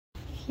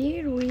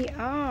Here we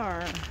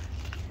are.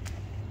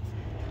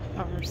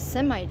 Our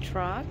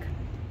semi-truck,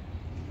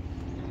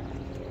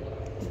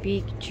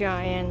 big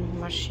giant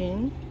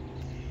machine,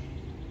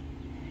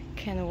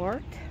 can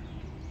work.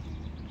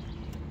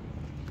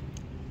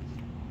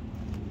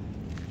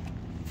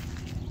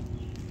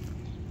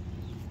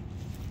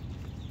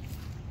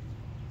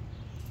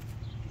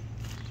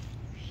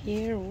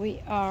 Here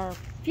we are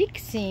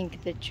fixing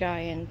the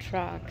giant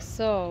truck.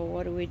 So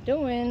what are we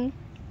doing?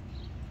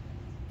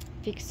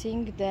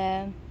 Fixing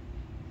the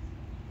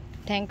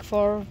tank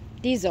for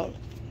diesel.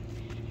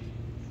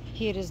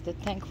 Here is the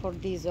tank for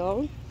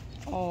diesel,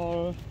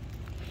 all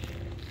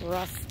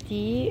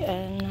rusty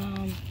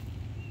and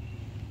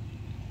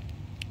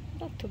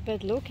not too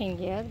bad looking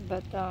yet,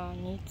 but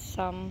needs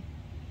some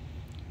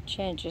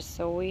changes.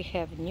 So we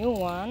have new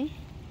one,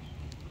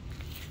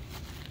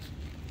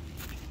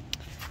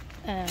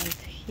 and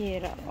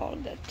here are all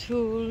the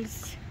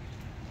tools.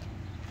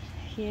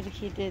 Here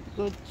he did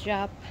good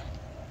job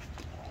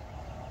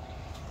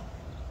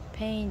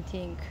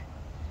painting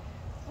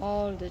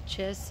all the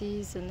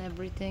chassis and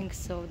everything,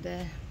 so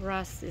the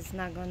rust is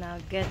not gonna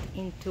get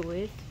into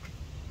it.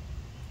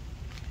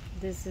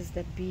 This is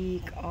the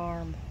big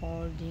arm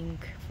for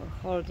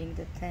holding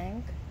the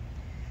tank.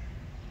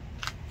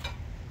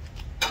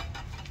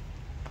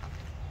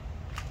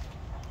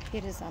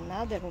 Here is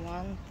another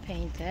one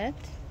painted.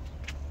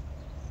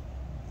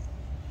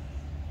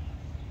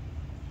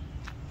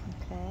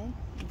 Okay,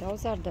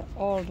 those are the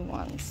old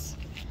ones,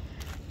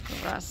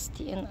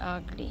 rusty and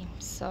ugly.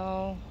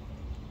 So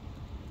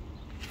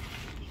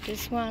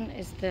this one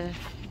is the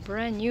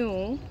brand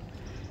new,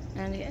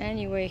 and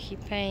anyway he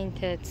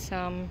painted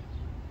some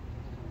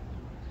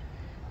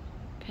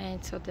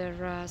paint so the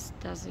rust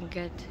doesn't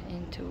get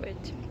into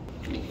it.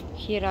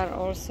 Here are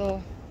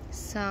also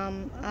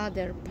some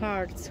other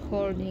parts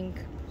holding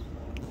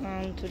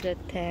onto the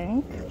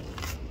tank,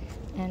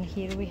 and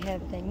here we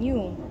have the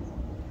new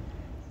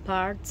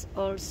parts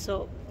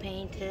also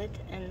painted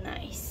and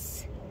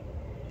nice.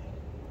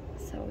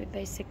 So we're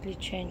basically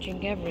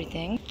changing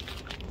everything.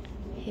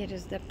 Here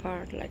is the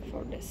part like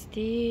for the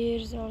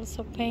steers,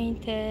 also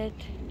painted.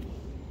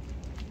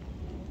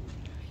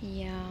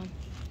 Yeah,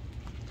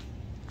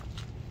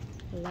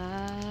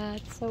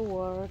 lots of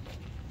work,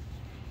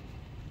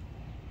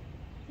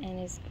 and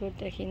it's good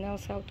that he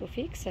knows how to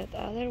fix it.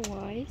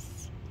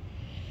 Otherwise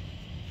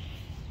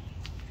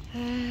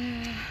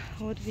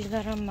would be a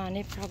lot of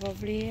money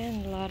probably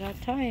and a lot of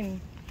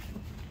time.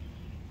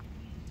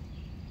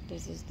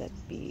 This is that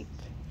big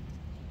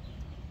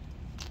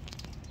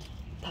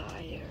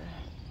tire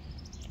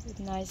with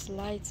nice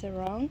lights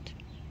around.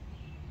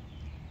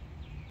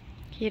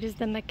 Here is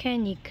the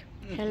mechanic.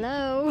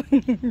 Hello.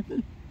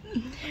 The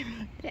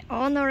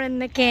owner and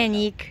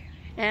mechanic.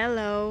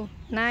 Hello.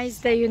 Nice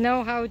that you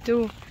know how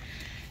to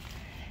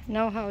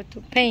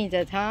paint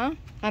it, huh?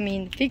 I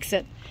mean fix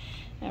it.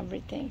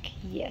 Everything.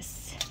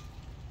 Yes.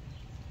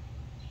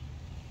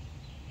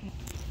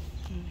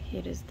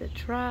 Here is the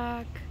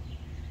truck.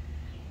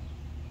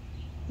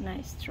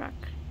 Nice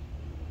truck.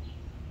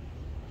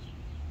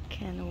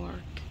 Can work.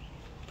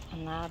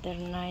 Another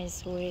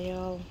nice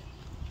wheel,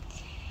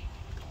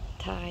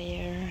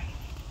 tire,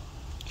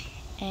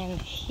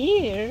 and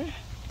here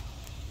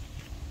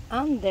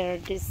under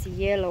this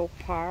yellow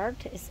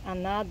part is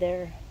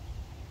another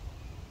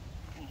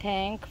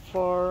tank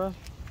for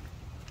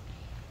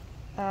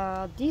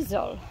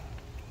diesel.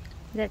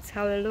 That's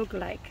how it look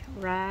like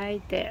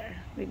right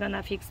there. We're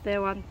gonna fix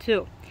that one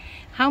too.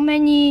 How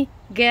many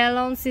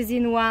gallons is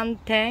in one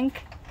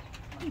tank?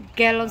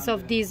 Gallons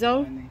of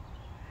diesel?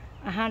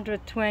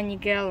 120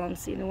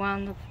 gallons in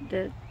one of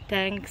the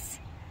tanks.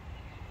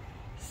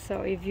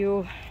 So if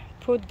you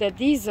put the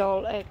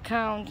diesel,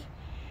 count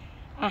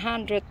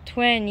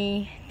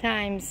 120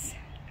 times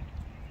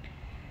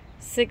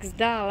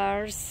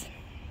 $6,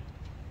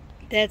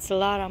 that's a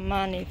lot of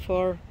money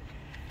for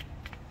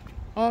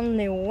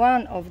only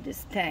one of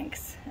these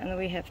tanks, and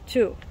we have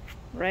two,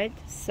 right?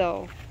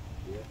 So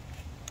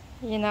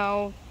you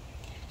know,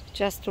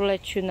 just to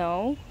let you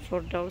know,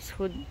 for those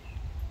who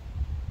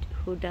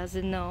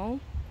doesn't know,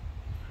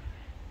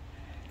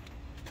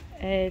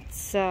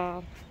 it's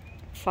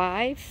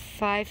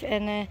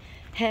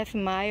 5.5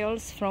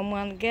 miles from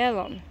 1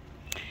 gallon.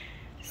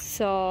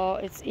 So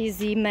it's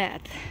easy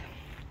math.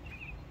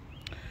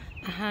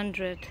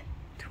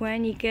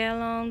 120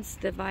 gallons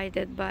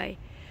divided by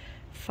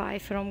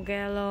 5 from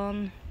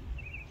gallon.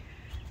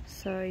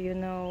 So you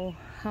know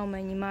how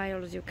many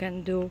miles you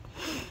can do.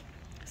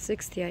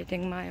 60, I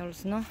think,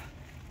 miles, no?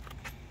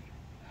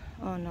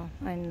 Oh no,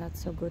 I'm not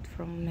so good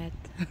from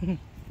math.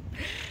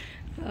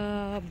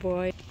 Oh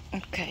boy.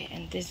 Okay,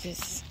 and this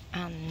is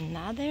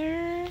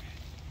another,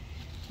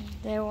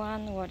 the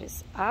one what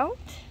is out,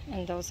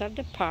 and those are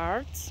the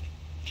parts.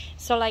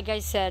 So like I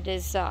said,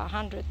 it's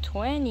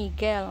 120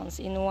 gallons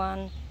in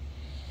one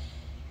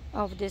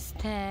of these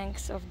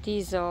tanks of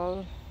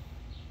diesel.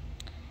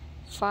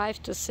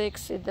 5 to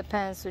 6, it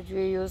depends if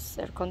you use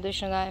air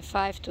conditioner.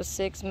 5 to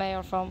 6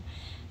 miles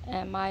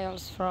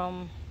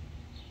from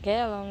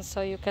gallons,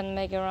 so you can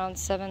make around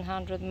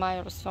 700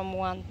 miles from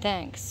one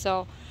tank.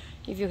 So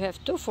if you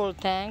have 2 full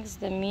tanks,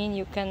 that means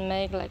you can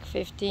make like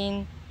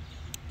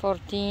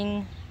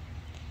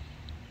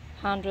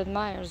 1400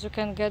 miles. You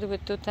can get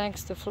with 2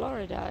 tanks to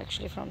Florida,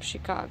 actually, from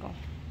Chicago.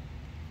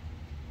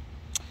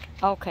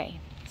 Okay,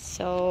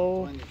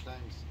 so 20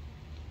 times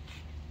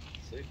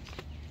 6.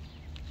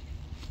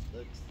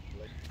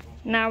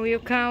 now you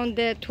count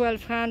the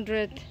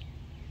 1200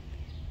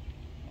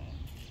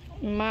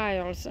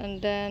 miles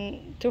and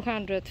then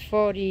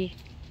 240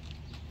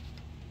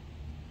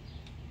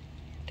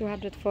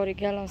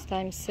 gallons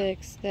times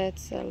 6.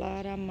 That's a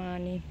lot of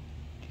money.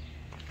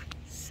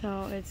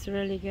 So it's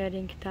really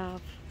getting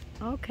tough.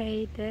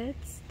 Okay,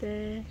 that's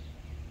the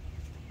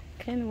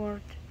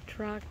Kenworth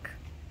truck.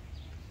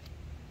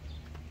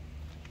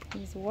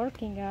 He's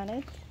working on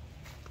it.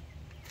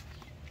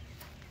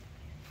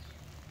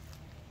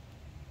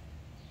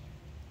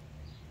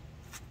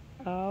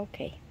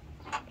 Okay,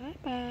 bye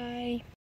bye.